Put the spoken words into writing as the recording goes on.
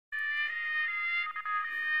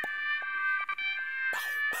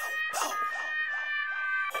Hi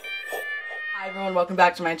everyone, welcome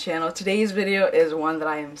back to my channel. Today's video is one that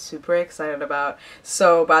I am super excited about.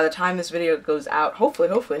 So by the time this video goes out, hopefully,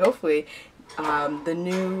 the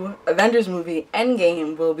new Avengers movie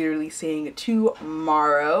Endgame will be releasing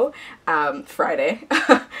tomorrow, Friday.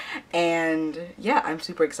 And yeah, I'm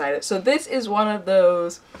super excited. So this is one of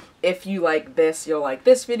those, if you like this, you'll like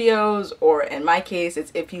this videos, or in my case,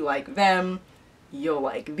 it's if you like them, you'll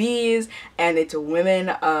like these, and it's Women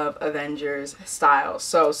of Avengers style.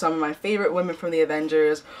 So some of my favorite women from the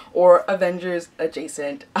Avengers, or Avengers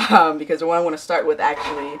adjacent, because the one I want to start with,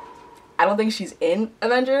 actually, I don't think she's in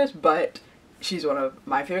Avengers, but she's one of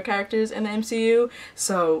my favorite characters in the MCU.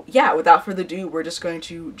 So yeah, without further ado, we're just going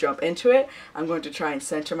to jump into it. I'm going to try and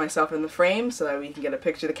center myself in the frame so that we can get a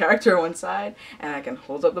picture of the character on one side and I can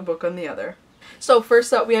hold up the book on the other. So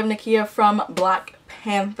first up, we have Nakia from Black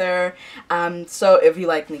Panther. So if you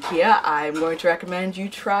like Nakia, I'm going to recommend you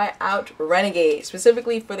try out Renegade,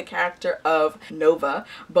 specifically for the character of Nova.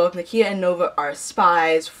 Both Nakia and Nova are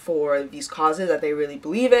spies for these causes that they really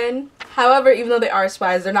believe in. However, even though they are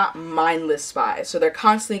spies, they're not mindless spies. So they're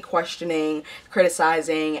constantly questioning,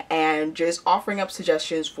 criticizing, and just offering up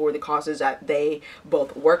suggestions for the causes that they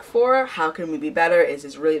both work for. How can we be better? Is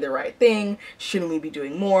this really the right thing? Shouldn't we be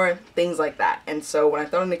doing more? Things like that. And so when I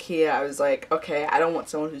thought of Nakia, I was like, okay, I don't want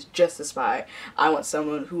someone who's just a spy. I want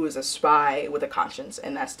someone who is a spy with a conscience,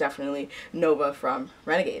 and that's definitely Nova from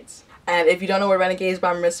Renegades. And if you don't know what Renegades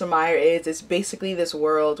by Marissa Meyer is, it's basically this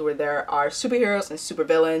world where there are superheroes and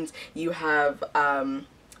supervillains. You have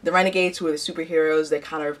the Renegades, who are the superheroes. They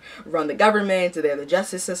kind of run the government, they're the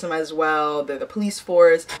justice system as well, they're the police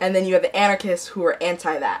force, and then you have the anarchists who are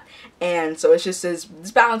anti that. And so it's just this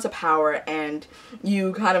balance of power, and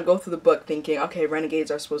you kind of go through the book thinking, okay, Renegades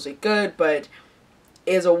are supposed to be good, but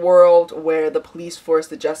is a world where the police force,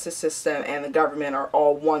 the justice system, and the government are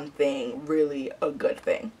all one thing really a good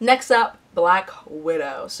thing? Next up, Black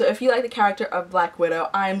Widow. So if you like the character of Black Widow,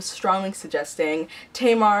 I'm strongly suggesting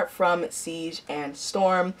Tamar from Siege and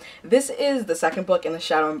Storm. This is the second book in the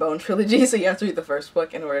Shadow and Bone trilogy, so you have to read the first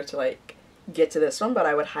book in order to like get to this one, but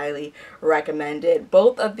I would highly recommend it.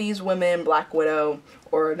 Both of these women, Black Widow,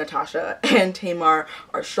 or Natasha, and Tamar,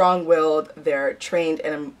 are strong-willed. They're trained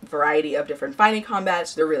in a variety of different fighting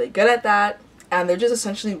combats. They're really good at that. And they're just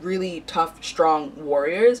essentially really tough, strong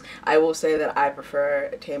warriors. I will say that I prefer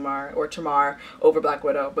Tamar over Black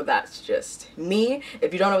Widow, but that's just me.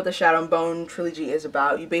 If you don't know what the Shadow and Bone trilogy is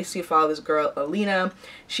about, you basically follow this girl, Alina.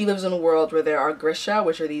 She lives in a world where there are Grisha,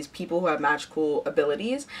 which are these people who have magical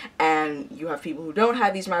abilities, and you have people who don't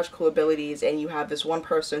have these magical abilities, and you have this one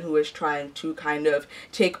person who is trying to kind of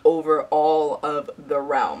take over all of the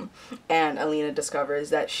realm. And Alina discovers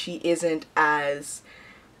that she isn't as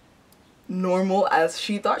normal as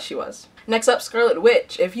she thought she was. Next up, Scarlet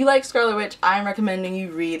Witch. If you like Scarlet Witch, I'm recommending you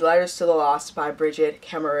read Letters to the Lost by Bridget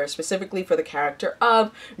Kemmerer, specifically for the character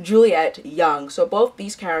of Juliet Young. So both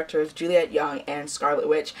these characters, Juliet Young and Scarlet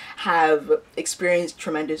Witch, have experienced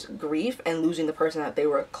tremendous grief and losing the person that they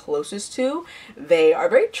were closest to. They are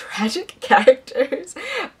very tragic characters,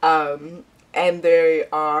 and they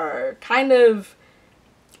are kind of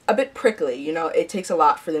a bit prickly, you know. It takes a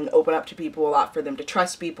lot for them to open up to people, a lot for them to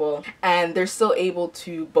trust people, and they're still able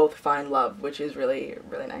to both find love, which is really,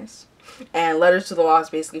 really nice. And Letters to the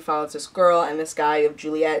Lost basically follows this girl and this guy of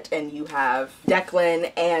Juliet, and you have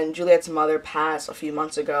Declan, and Juliet's mother passed a few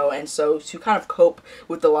months ago, and so to kind of cope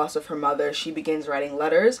with the loss of her mother, she begins writing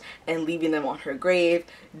letters and leaving them on her grave.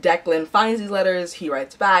 Declan finds these letters, he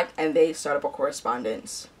writes back, and they start up a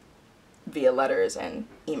correspondence via letters and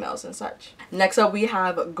emails and such. Next up, we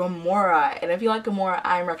have Gamora, and if you like Gamora,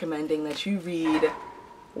 I'm recommending that you read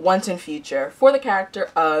Once and Future for the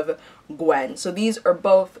character of Gwen. So these are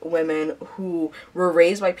both women who were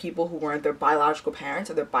raised by people who weren't their biological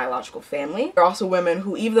parents or their biological family. They're also women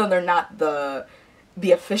who, even though they're not the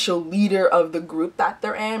official leader of the group that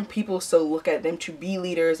they're in, people still look at them to be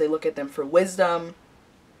leaders. They look at them for wisdom.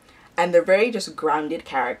 And they're very just grounded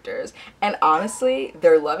characters. And honestly,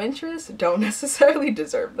 their love interests don't necessarily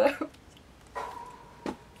deserve them.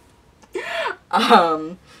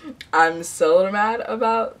 I'm still mad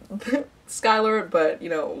about Skylar, but you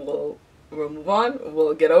know, we'll move on.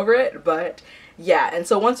 We'll get over it. But yeah, and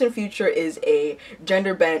so Once and Future is a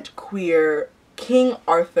gender-bent, queer King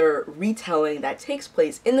Arthur retelling that takes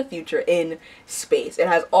place in the future in space. It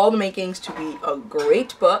has all the makings to be a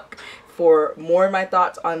great book. For more of my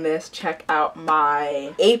thoughts on this, check out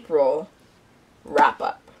my April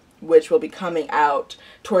wrap-up, which will be coming out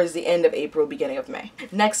towards the end of April, beginning of May.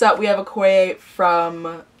 Next up, we have Okoye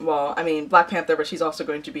from, well, I mean, Black Panther, but she's also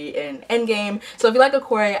going to be in Endgame. So if you like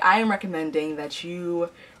Okoye, I am recommending that you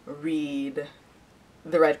read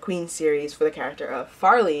the Red Queen series for the character of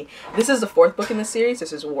Farley. This is the 4th book in the series.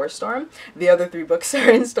 This is Warstorm. The other 3 books are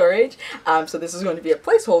in storage. So this is going to be a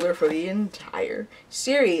placeholder for the entire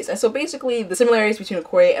series. And so basically the similarities between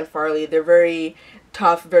Okoye and Farley, they're very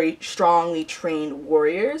tough, very strongly trained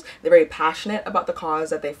warriors. They're very passionate about the cause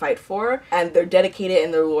that they fight for, and they're dedicated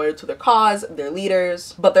and they're loyal to their cause, their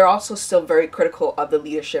leaders, but they're also still very critical of the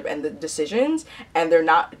leadership and the decisions, and they're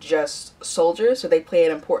not just soldiers, so they play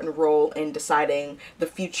an important role in deciding the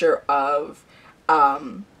future of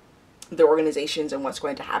their organizations and what's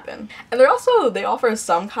going to happen. And they offer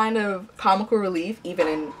some kind of comical relief even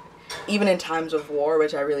in times of war,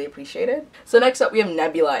 which I really appreciated. So next up we have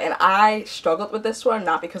Nebula, and I struggled with this one,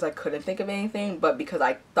 not because I couldn't think of anything, but because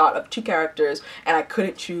I thought of 2 characters and I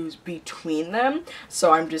couldn't choose between them,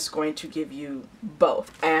 so I'm just going to give you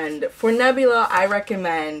both. And for Nebula, I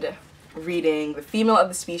recommend reading The Female of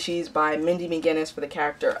the Species by Mindy McGinnis for the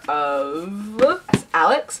character of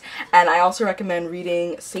Alex, and I also recommend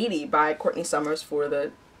reading Sadie by Courtney Summers for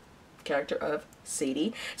the character of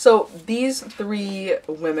Sadie. So these 3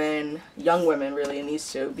 women, young women really, in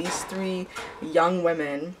these 3 young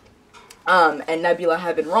women and Nebula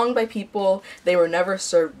have been wronged by people. They were never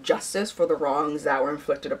served justice for the wrongs that were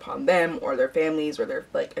inflicted upon them or their families or their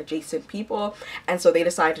like adjacent people, and so they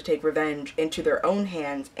decide to take revenge into their own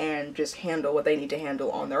hands and just handle what they need to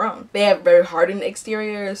handle on their own. They have very hardened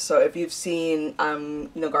exteriors, so if you've seen you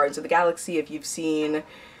know, Guardians of the Galaxy, if you've seen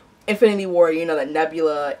Infinity War, you know that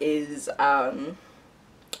Nebula is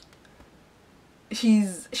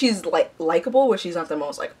she's like likable, but she's not the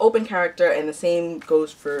most like open character, and the same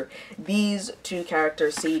goes for these 2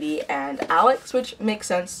 characters, Sadie and Alex, which makes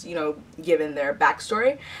sense, you know, given their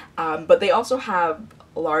backstory. But they also have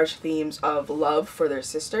large themes of love for their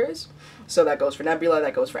sisters. So that goes for Nebula,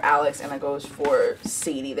 that goes for Alex, and that goes for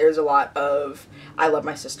Sadie. There's a lot of I love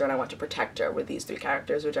my sister and I want to protect her with these 3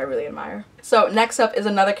 characters, which I really admire. So next up is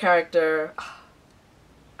another character,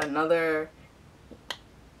 another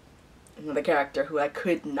character who I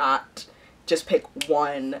could not just pick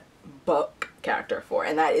one book character for,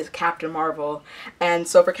 and that is Captain Marvel. And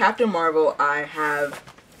so for Captain Marvel, I have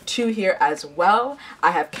 2 here as well.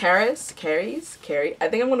 I have Carrie, I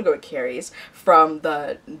think I'm gonna go with Carrie's from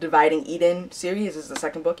the Dividing Eden series. This is the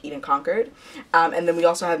 2nd book, Eden Conquered. And then we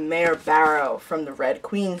also have Mare Barrow from the Red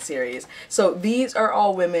Queen series. So these are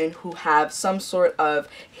all women who have some sort of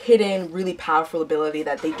hidden, really powerful ability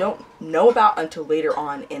that they don't know about until later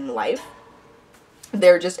on in life.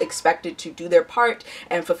 They're just expected to do their part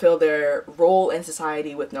and fulfill their role in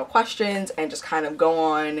society with no questions, and just kind of go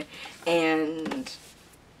on and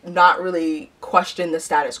not really question the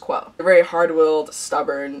status quo. They're very hard-willed,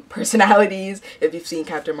 stubborn personalities. If you've seen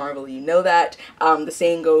Captain Marvel, you know that. The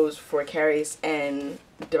same goes for Carrie's and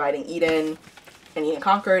Dividing Eden and Eden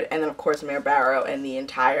Conquered, and then of course Mare Barrow and the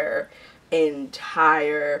entire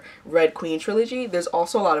Red Queen trilogy. There's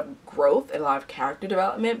also a lot of growth and a lot of character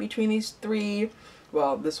development between these 3,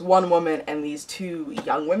 well, this one woman and these 2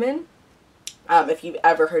 young women. If you've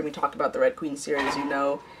ever heard me talk about the Red Queen series, you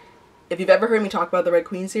know If you've ever heard me talk about the Red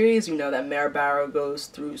Queen series, you know that Mare Barrow goes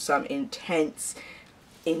through some intense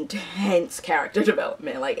character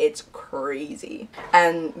development. Like, it's crazy.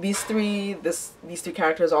 And these three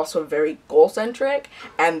characters are also very goal-centric,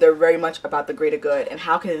 and they're very much about the greater good and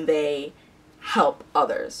how can they help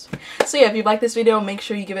others. So yeah, if you like this video, make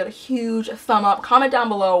sure you give it a huge thumb up. Comment down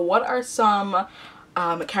below, what are some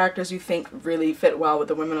characters you think really fit well with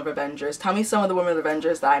the Women of Avengers. Tell me some of the Women of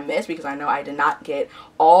Avengers that I missed, because I know I did not get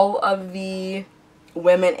all of the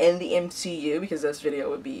women in the MCU, because this video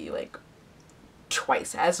would be like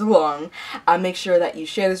twice as long. Make sure that you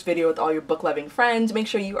share this video with all your book-loving friends. Make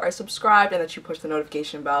sure you are subscribed and that you push the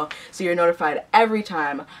notification bell so you're notified every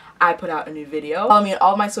time I put out a new video. Follow me on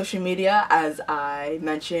all of my social media. As I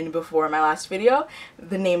mentioned before in my last video,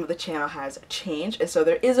 the name of the channel has changed, and so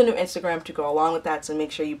there is a new Instagram to go along with that, so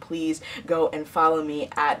make sure you please go and follow me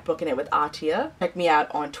at BookinItWithAhtiya. Check me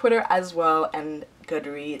out on Twitter as well, and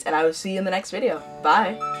Goodreads, and I will see you in the next video.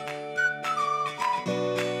 Bye!